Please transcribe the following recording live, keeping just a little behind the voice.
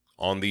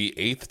On the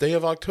 8th day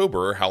of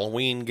October,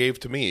 Halloween gave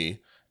to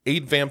me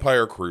 8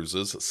 vampire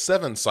cruises,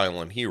 7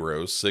 silent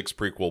heroes, 6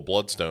 prequel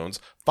bloodstones,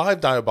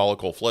 5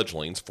 diabolical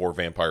fledglings, 4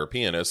 vampire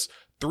pianists,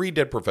 3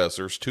 dead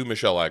professors, 2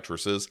 Michelle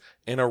actresses,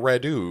 and a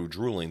Radu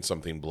drooling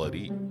something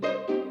bloody.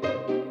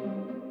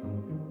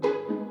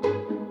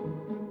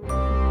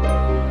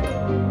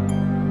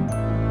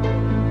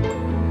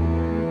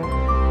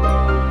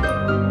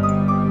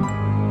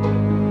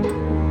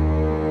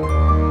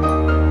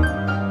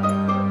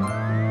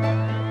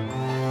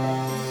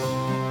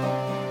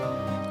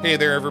 Hey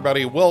there,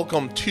 everybody.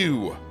 Welcome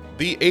to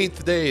the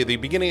 8th day, the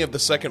beginning of the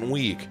second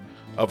week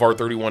of our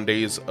 31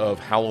 days of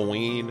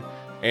Halloween.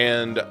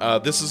 And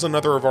this is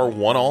another of our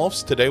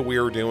one-offs. Today we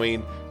are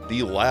doing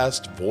the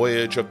last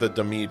voyage of the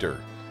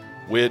Demeter,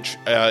 which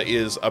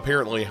is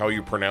apparently how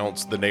you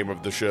pronounce the name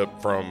of the ship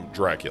from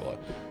Dracula.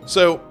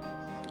 So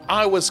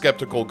I was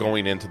skeptical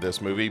going into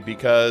this movie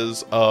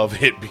because of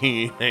it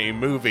being a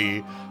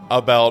movie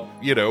about,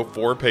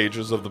 4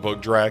 pages of the book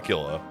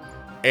Dracula.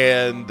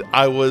 And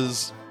I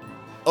was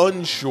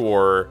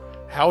unsure,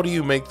 how do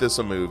you make this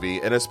a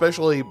movie? And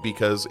especially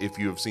because if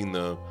you have seen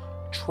the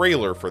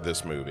trailer for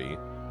this movie,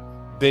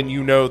 then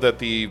you know that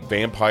the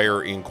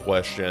vampire in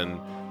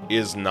question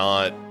is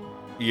not,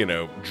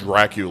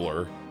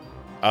 Dracula.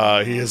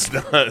 He is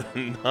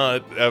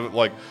not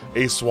like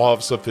a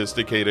suave,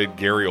 sophisticated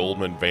Gary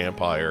Oldman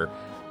vampire.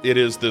 It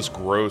is this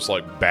gross,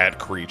 bat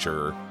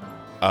creature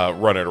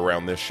running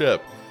around this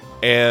ship.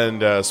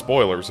 And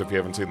spoilers if you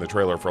haven't seen the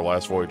trailer for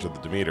Last Voyage of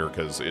the Demeter,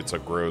 because it's a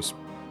gross,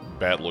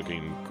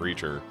 bat-looking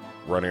creature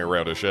running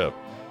around a ship.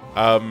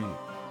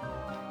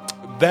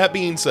 That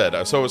being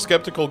said, so I was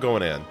skeptical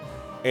going in.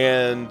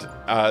 And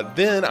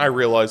then I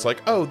realized,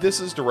 this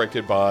is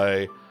directed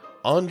by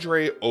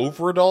Andre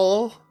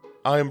Overdahl.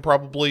 I'm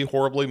probably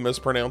horribly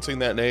mispronouncing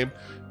that name,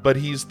 but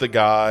he's the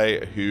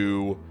guy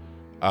who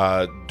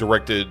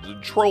directed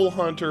Troll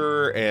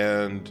Hunter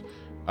and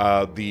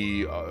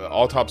the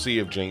Autopsy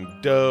of Jane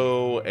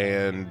Doe,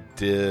 and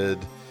did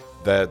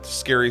that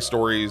Scary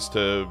Stories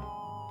to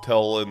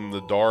Tell in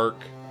the Dark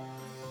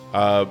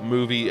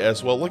movie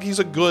as well. He's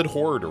a good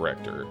horror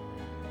director.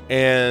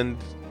 And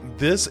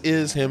this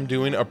is him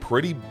doing a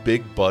pretty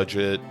big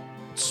budget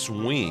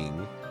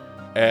swing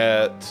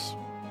at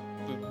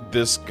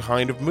this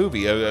kind of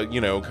movie,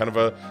 kind of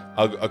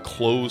a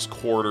close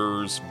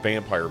quarters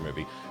vampire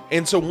movie.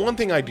 And so one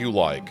thing I do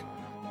like,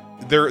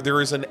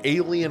 there is an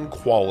alien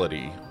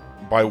quality,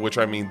 by which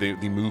I mean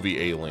the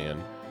movie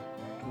Alien,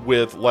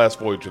 with Last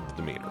Voyage of the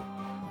Demeter.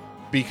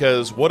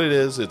 Because what it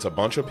is, it's a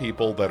bunch of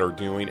people that are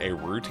doing a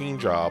routine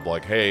job,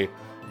 hey,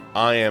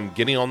 I am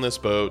getting on this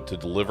boat to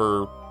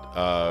deliver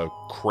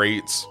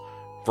crates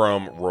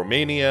from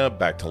Romania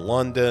back to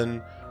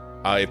London.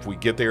 If we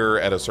get there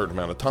at a certain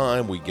amount of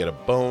time, we get a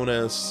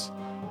bonus.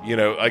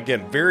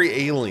 Again,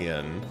 very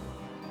alien.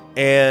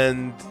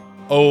 And,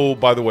 oh,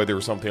 by the way,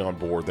 there's something on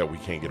board that we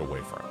can't get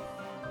away from.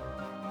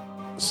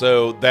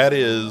 So that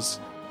is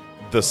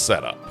the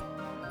setup.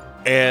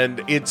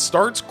 And it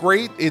starts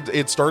great.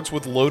 It starts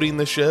with loading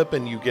the ship,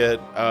 and you get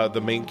the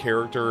main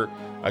character,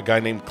 a guy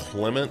named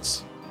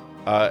Clements,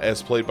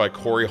 as played by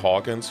Corey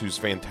Hawkins, who's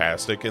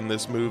fantastic in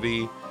this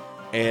movie.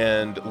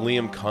 And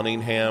Liam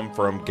Cunningham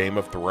from Game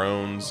of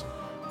Thrones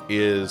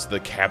is the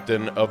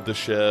captain of the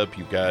ship.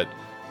 You've got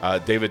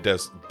David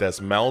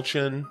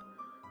Desmalchin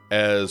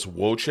as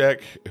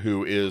Wojciech,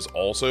 who is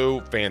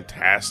also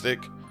fantastic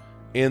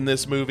in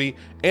this movie.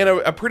 And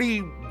a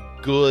pretty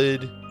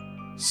good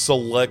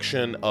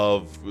selection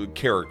of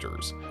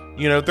characters.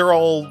 They're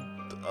all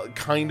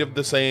kind of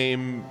the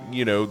same.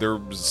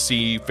 They're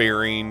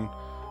seafaring,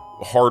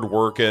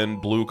 hardworking,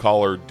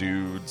 blue-collar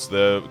dudes.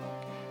 The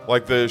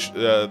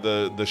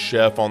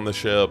chef on the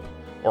ship,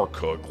 or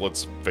cook,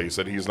 let's face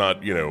it, he's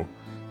not,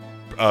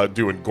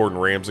 doing Gordon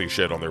Ramsay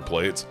shit on their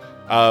plates.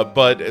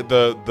 But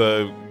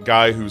the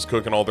guy who's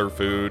cooking all their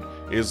food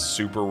is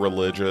super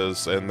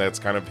religious, and that's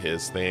kind of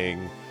his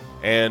thing.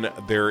 And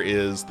there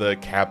is the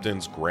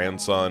captain's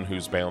grandson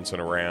who's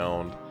bouncing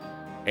around.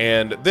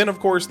 And then,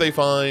 of course, they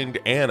find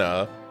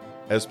Anna,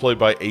 as played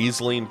by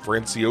Aisling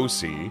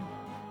Franciosi,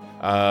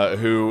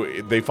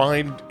 who they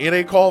find in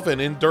a coffin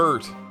in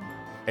dirt.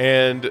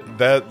 And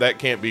that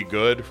can't be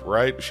good,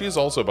 right? She's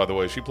also, by the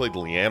way, she played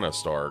Lyanna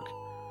Stark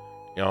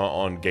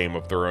on Game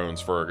of Thrones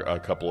for a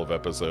couple of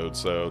episodes.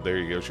 So there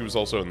you go. She was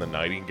also in The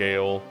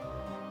Nightingale.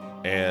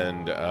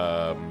 And,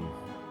 I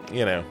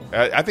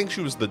think she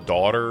was the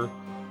daughter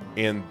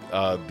in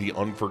The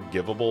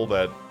Unforgivable,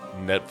 that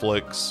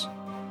Netflix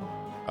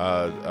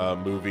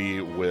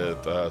movie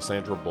with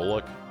Sandra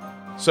Bullock.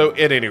 So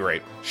at any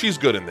rate, she's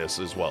good in this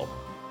as well.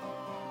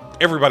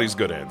 Everybody's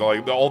good in it.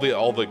 All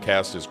the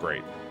cast is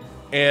great.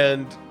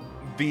 And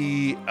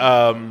the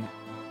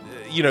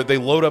they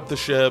load up the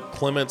ship.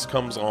 Clements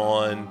comes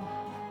on.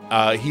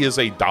 He is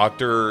a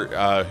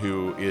doctor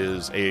who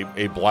is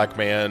a black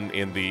man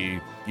in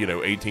the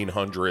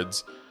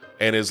 1800s,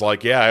 and is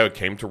I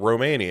came to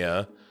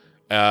Romania.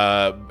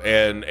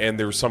 And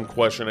there's some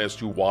question as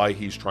to why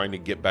he's trying to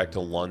get back to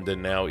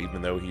London now,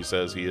 even though he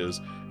says he is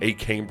a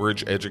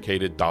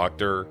Cambridge-educated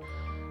doctor.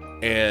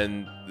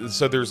 And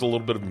so there's a little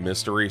bit of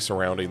mystery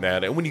surrounding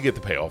that. And when you get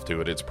the payoff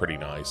to it, it's pretty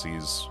nice.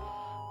 He's,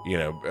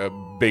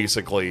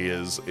 basically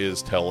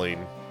is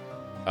telling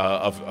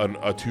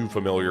a too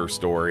familiar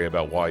story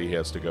about why he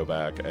has to go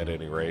back at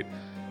any rate.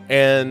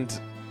 And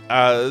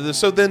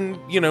so then,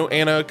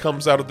 Anna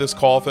comes out of this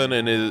coffin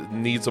and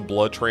needs a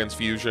blood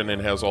transfusion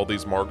and has all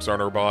these marks on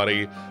her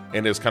body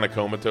and is kind of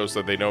comatose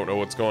that they don't know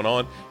what's going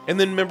on. And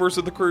then members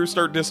of the crew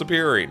start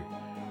disappearing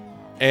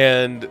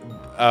and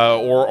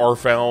or are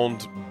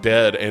found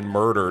dead and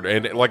murdered.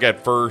 And like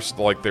at first,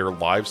 like their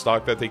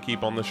livestock that they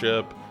keep on the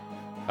ship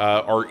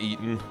are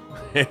eaten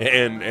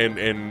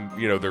and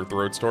their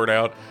throats torn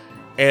out.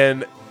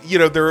 And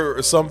there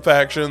are some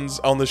factions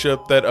on the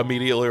ship that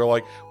immediately are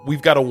like,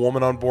 we've got a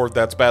woman on board,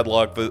 that's bad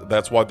luck,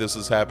 that's why this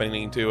is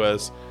happening to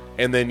us.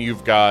 And then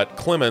you've got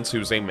Clements,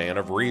 who's a man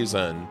of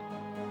reason,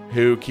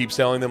 who keeps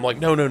telling them like,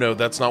 no,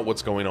 that's not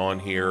what's going on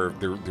here.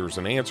 There's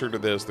an answer to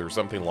this, there's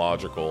something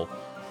logical.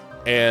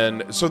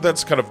 And so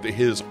that's kind of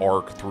his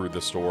arc through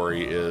the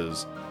story,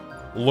 is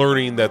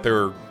learning that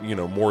there are,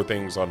 more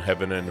things on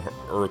heaven and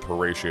earth,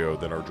 Horatio,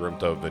 than are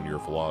dreamt of in your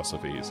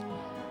philosophies.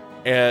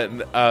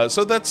 And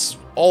so that's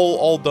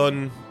all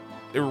done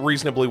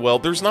reasonably well.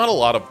 There's not a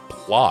lot of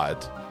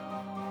plot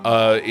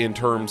in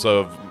terms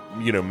of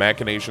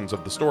machinations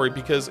of the story,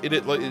 because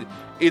it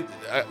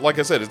like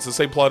I said, it's the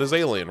same plot as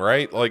Alien,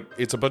 right? Like,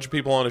 it's a bunch of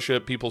people on a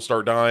ship, people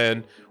start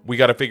dying, we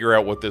got to figure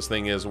out what this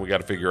thing is, and we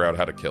got to figure out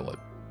how to kill it.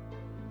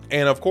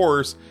 And of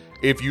course,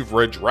 if you've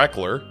read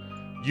Dracula,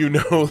 you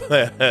know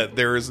that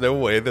there is no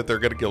way that they're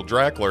going to kill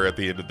Dracula at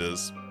the end of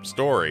this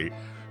story.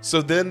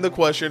 So then the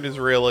question is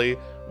really,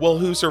 well,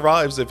 who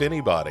survives, if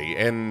anybody?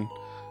 And,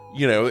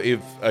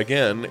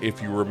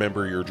 if you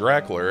remember your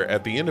Dracula,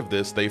 at the end of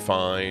this, they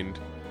find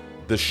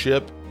the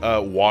ship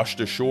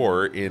washed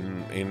ashore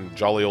in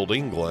jolly old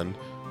England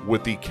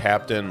with the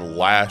captain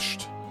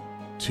lashed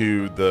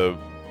to the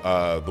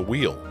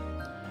wheel.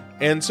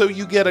 And so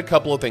you get a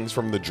couple of things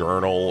from the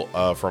journal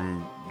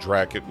from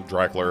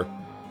Dracula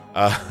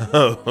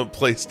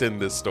placed in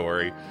this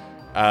story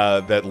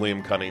that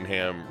Liam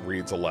Cunningham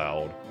reads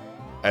aloud,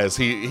 as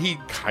he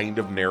kind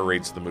of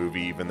narrates the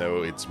movie, even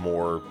though it's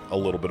more a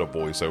little bit of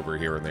voiceover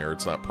here and there.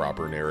 It's not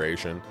proper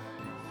narration.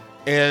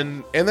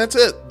 And that's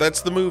it.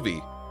 That's the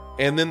movie.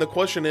 And then the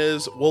question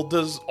is, well,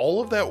 does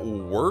all of that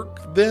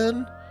work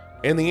then?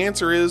 And the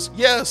answer is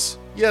yes.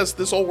 Yes,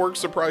 this all works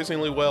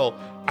surprisingly well.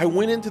 I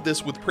went into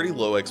this with pretty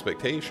low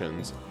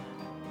expectations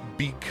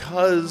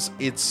because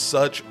it's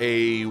such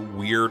a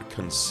weird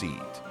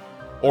conceit,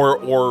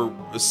 or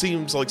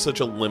seems like such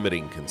a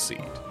limiting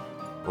conceit,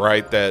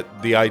 right?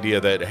 That the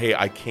idea that, hey,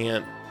 I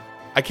can't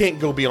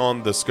go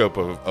beyond the scope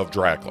of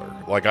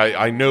Dracula. Like,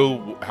 I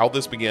know how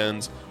this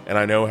begins, and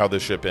I know how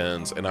this ship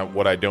ends, and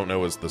what I don't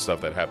know is the stuff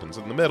that happens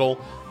in the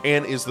middle,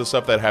 and is the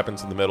stuff that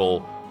happens in the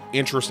middle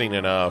interesting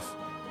enough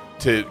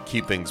to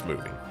keep things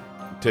moving,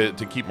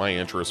 to keep my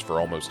interest for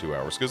almost 2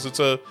 hours, because it's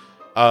a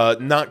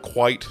not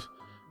quite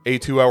a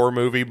 2-hour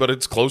movie, but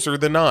it's closer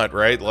than not,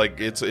 right?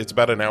 Like, it's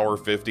about an hour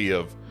 50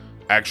 of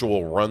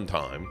actual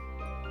runtime,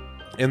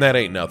 and that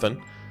ain't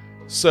nothing.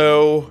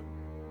 So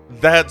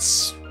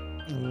that's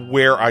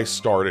where I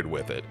started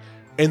with it.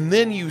 And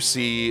then you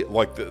see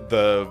like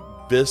the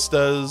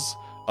vistas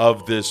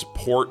of this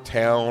port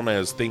town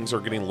as things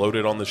are getting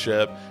loaded on the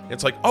ship.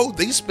 It's like, oh,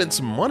 they spent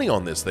some money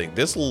on this thing.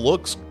 This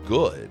looks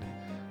good.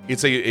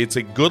 It's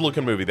a good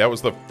looking movie. That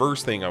was the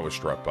first thing I was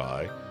struck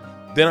by.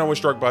 Then I was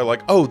struck by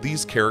like, oh,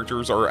 these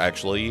characters are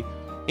actually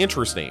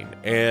interesting,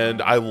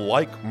 and I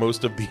like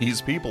most of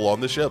these people on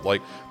the ship.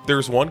 Like,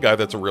 there's one guy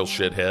that's a real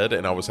shithead,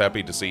 and I was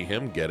happy to see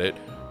him get it,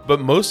 but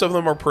most of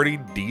them are pretty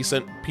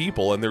decent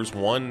people. And there's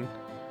one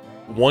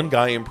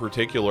guy in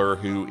particular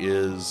who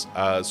is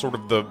sort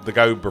of the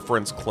guy who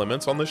befriends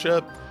Clements on the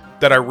ship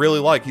that I really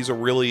like. He's a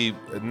really,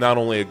 not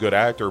only a good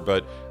actor,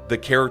 but the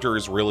character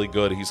is really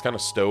good. He's kind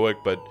of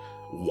stoic but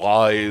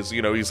wise.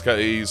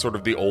 He's sort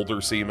of the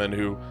older seaman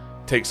who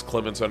takes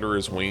Clements under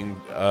his wing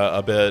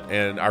a bit,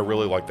 and I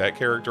really like that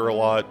character a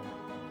lot.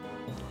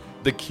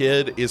 The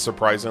kid is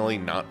surprisingly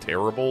not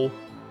terrible.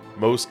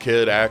 Most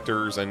kid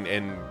actors and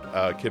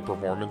kid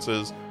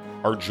performances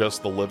are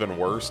just the living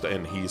worst,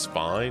 and he's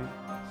fine.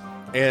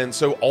 And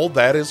so all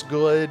that is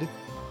good.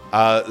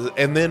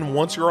 And then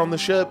once you're on the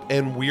ship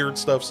and weird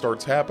stuff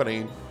starts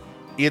happening,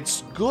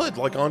 it's good.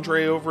 Like,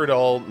 Andre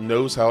Overdahl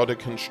knows how to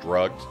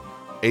construct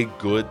a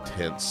good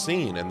tense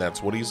scene, and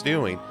that's what he's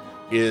doing,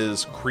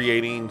 is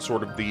creating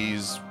sort of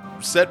these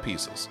set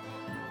pieces.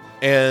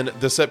 And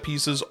the set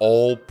pieces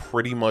all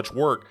pretty much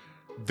work.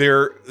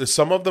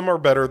 Some of them are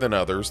better than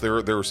others.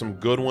 There are some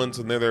good ones,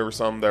 and then there are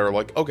some that are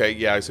like, okay,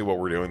 yeah, I see what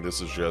we're doing.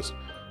 This is just,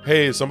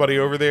 hey, somebody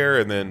over there,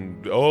 and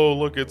then, oh,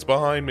 look, it's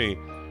behind me.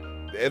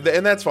 And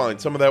that's fine.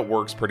 Some of that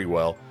works pretty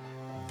well.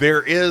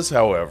 There is,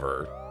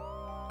 however,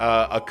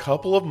 a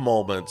couple of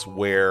moments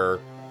where,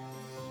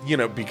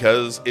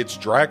 because it's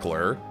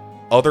Dracula,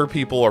 other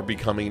people are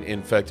becoming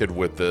infected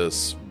with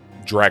this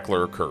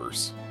Dracula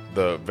curse,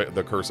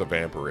 the curse of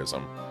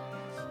vampirism.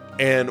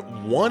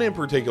 And one in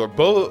particular,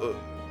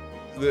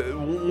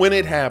 when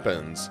it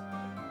happens,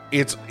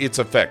 it's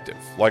effective.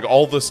 Like,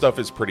 all the stuff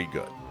is pretty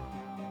good.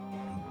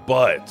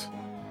 But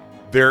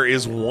there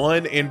is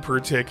one in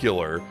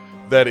particular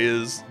that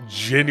is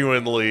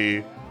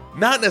genuinely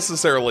not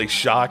necessarily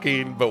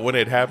shocking, but when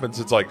it happens,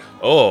 it's like,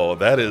 oh,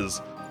 that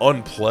is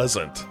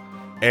unpleasant.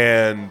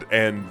 And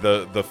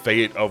the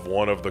fate of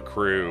one of the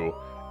crew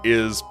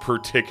is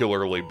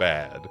particularly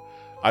bad.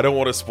 I don't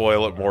want to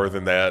spoil it more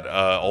than that,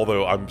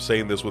 although I'm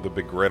saying this with a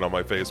big grin on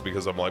my face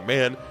because I'm like,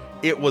 man,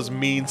 it was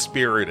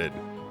mean-spirited.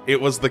 It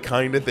was the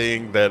kind of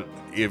thing that,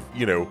 if,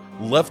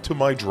 left to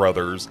my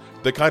druthers,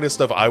 the kind of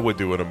stuff I would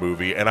do in a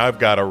movie, and I've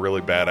got a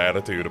really bad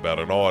attitude about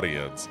an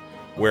audience,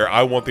 where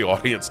I want the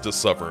audience to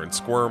suffer and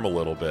squirm a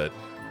little bit.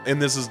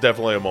 And this is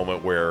definitely a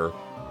moment where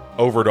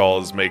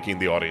Overdahl is making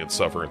the audience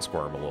suffer and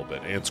squirm a little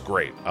bit, and it's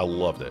great. I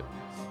loved it.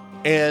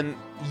 And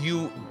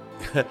you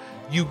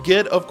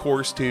get, of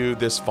course, to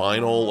this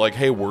final, like,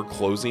 hey, we're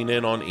closing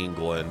in on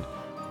England.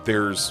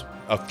 There's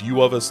a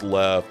few of us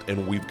left,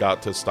 and we've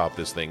got to stop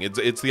this thing.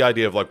 It's the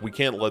idea of, like, we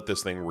can't let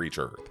this thing reach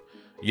Earth.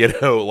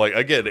 Like,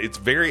 again, it's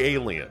very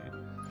Alien.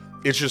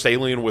 It's just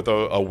Alien with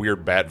a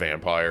weird bat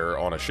vampire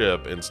on a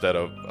ship instead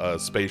of a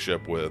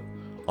spaceship with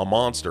a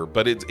monster.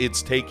 But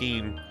it's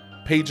taking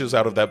pages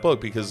out of that book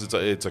because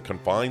it's a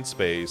confined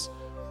space,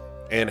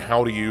 and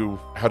how do you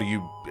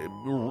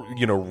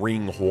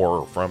wring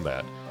horror from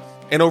that?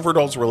 And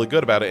Overdahl's really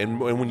good about it. And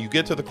when you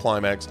get to the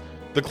climax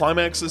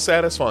is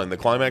satisfying. The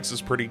climax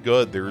is pretty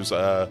good. There's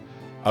a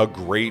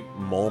great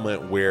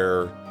moment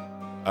where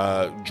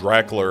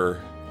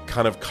Drakkler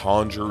kind of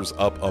conjures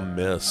up a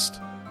mist,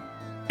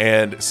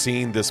 and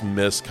seeing this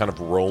mist kind of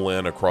roll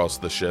in across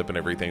the ship and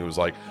everything, it was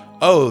like,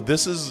 oh,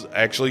 this is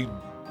actually,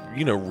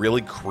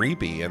 really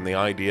creepy. And the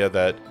idea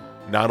that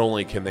not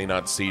only can they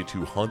not see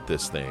to hunt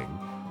this thing,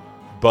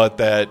 but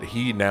that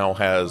he now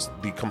has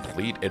the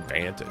complete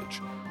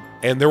advantage.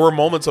 And there were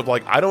moments of,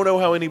 like, I don't know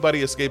how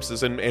anybody escapes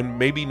this, and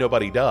maybe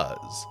nobody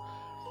does.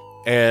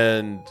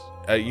 And,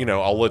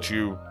 I'll let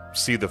you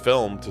see the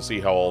film to see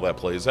how all that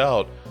plays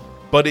out.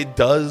 But it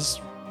does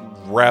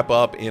wrap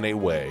up in a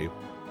way.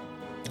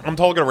 I'm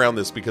talking around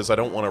this because I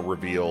don't want to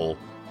reveal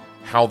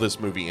how this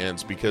movie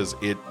ends, because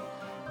it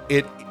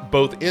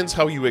both ends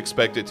how you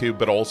expect it to,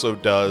 but also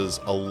does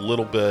a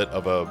little bit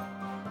of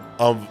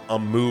a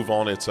move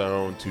on its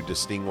own to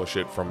distinguish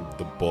it from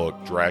the book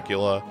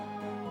Dracula.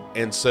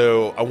 And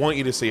so I want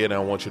you to see it, and I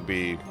want you to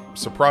be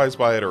surprised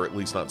by it, or at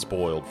least not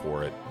spoiled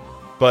for it.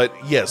 But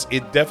yes,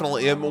 it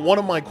definitely, and one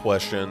of my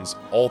questions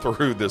all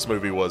through this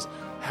movie was,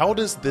 how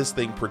does this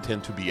thing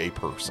pretend to be a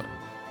person?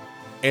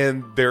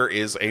 And there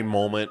is a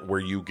moment where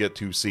you get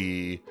to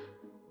see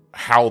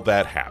how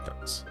that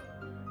happens.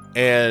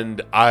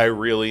 And I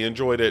really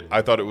enjoyed it.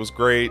 I thought it was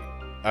great.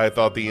 I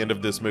thought the end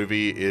of this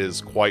movie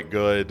is quite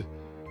good.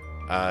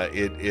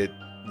 It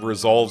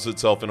resolves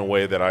itself in a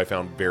way that I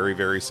found very,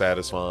 very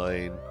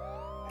satisfying.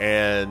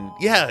 And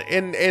yeah,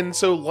 and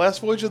so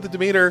Last Voyage of the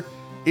Demeter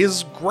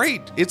is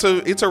great. It's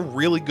a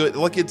really good,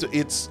 like,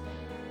 it's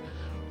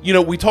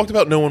we talked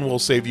about No One Will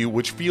Save You,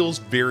 which feels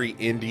very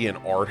indie and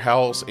art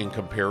house in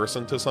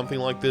comparison to something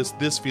like this.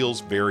 This feels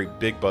very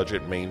big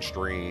budget,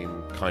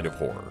 mainstream kind of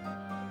horror,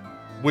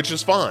 which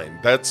is fine.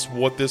 That's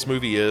what this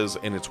movie is,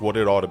 and it's what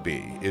it ought to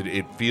be.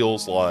 It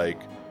feels like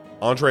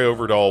Andre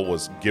Overdahl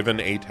was given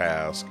a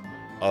task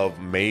of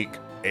make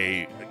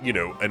an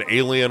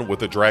alien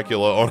with a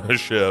Dracula on a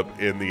ship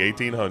in the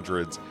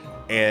 1800s,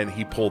 and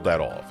he pulled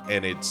that off,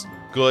 and it's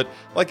good.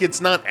 Like,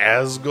 it's not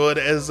as good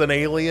as an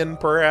Alien,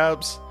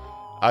 perhaps.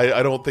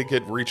 I don't think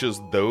it reaches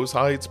those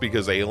heights,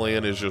 because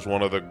Alien is just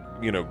one of the,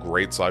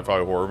 great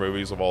sci-fi horror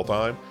movies of all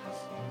time.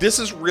 This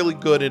is really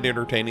good and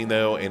entertaining,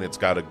 though, and it's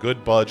got a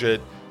good budget,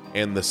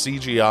 and the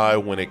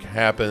CGI, when it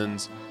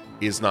happens,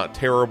 is not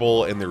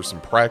terrible, and there's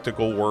some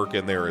practical work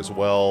in there as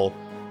well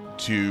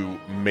to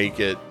make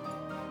it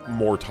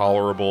more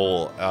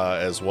tolerable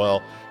as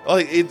well.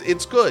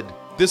 It's good.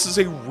 This is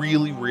a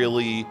really,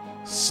 really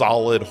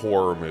solid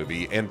horror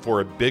movie, and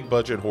for a big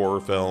budget horror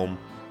film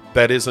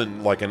that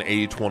isn't like an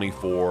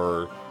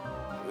A24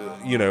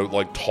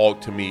 like talk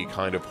to me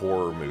kind of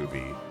horror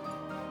movie,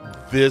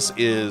 this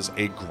is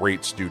a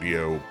great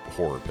studio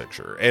horror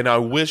picture. And I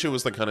wish it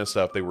was the kind of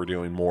stuff they were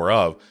doing more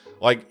of.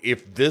 Like,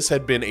 if this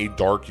had been a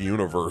Dark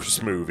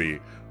Universe movie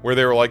where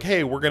they were like,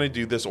 hey, we're going to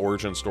do this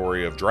origin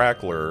story of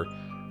Drakkler,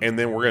 and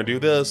then we're going to do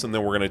this, and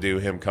then we're going to do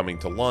him coming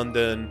to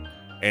London,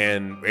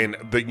 and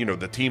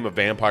the team of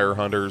vampire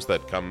hunters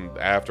that come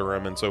after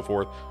him and so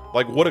forth.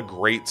 Like, what a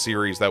great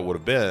series that would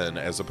have been,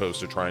 as opposed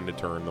to trying to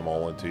turn them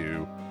all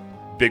into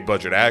big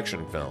budget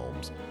action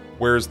films.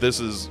 Whereas this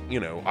is,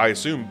 I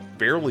assume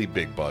fairly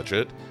big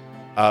budget,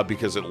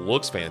 because it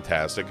looks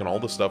fantastic and all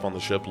the stuff on the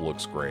ship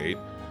looks great.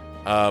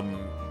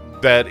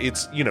 That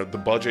it's,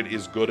 the budget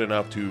is good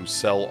enough to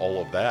sell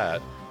all of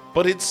that,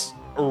 but it's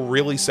a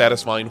really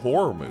satisfying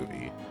horror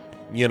movie,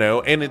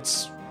 and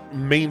it's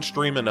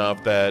mainstream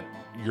enough that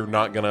you're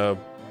not gonna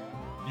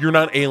you're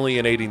not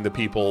alienating the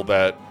people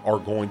that are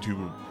going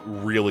to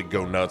really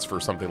go nuts for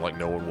something like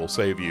No One Will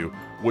Save You,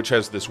 which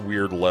has this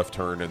weird left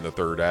turn in the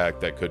third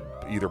act that could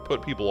either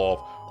put people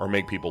off or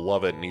make people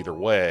love it. And either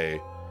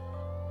way,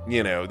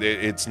 you know,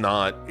 it's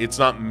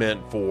not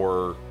meant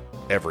for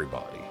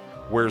everybody.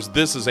 Whereas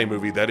this is a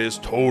movie that is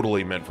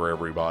totally meant for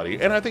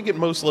everybody, and I think it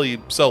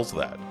mostly sells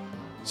that.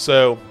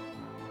 So,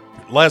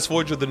 Last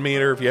Voyage of the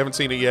Demeter, if you haven't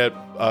seen it yet,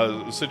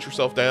 sit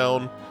yourself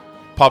down,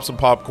 pop some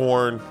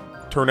popcorn,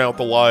 turn out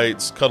the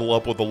lights, cuddle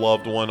up with a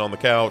loved one on the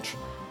couch,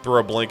 throw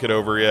a blanket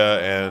over you,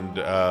 and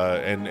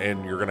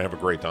you're gonna have a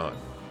great time.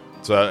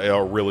 It's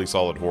a really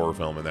solid horror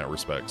film in that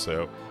respect.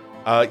 So,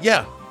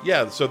 yeah.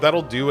 So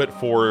that'll do it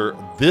for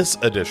this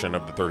edition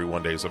of the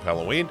 31 Days of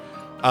Halloween.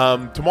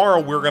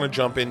 Tomorrow we're gonna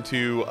jump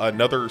into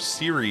another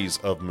series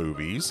of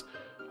movies.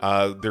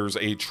 There's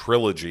a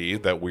trilogy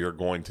that we are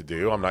going to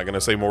do. I'm not gonna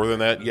say more than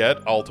that yet.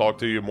 I'll talk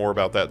to you more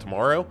about that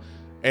tomorrow.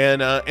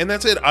 And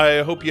that's it.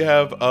 I hope you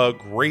have a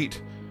great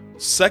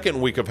second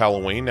week of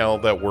Halloween now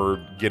that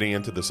we're getting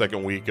into the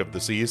second week of the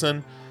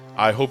season.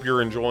 I hope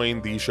you're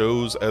enjoying the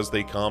shows as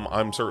they come.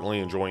 I'm certainly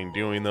enjoying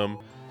doing them.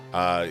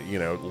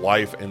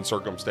 Life and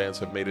circumstance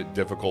have made it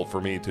difficult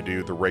for me to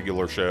do the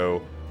regular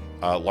show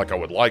like I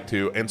would like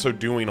to. And so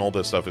doing all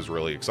this stuff is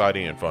really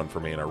exciting and fun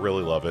for me, and I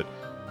really love it.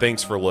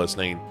 Thanks for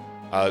listening.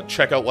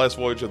 Check out Last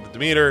Voyage of the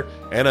Demeter.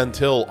 And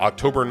until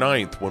October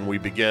 9th, when we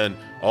begin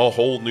a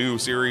whole new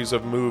series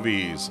of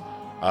movies,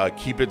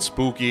 keep it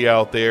spooky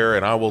out there,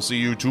 and I will see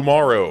you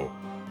tomorrow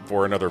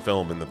for another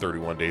film in the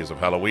 31 Days of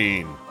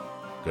Halloween.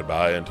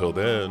 Goodbye until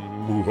then.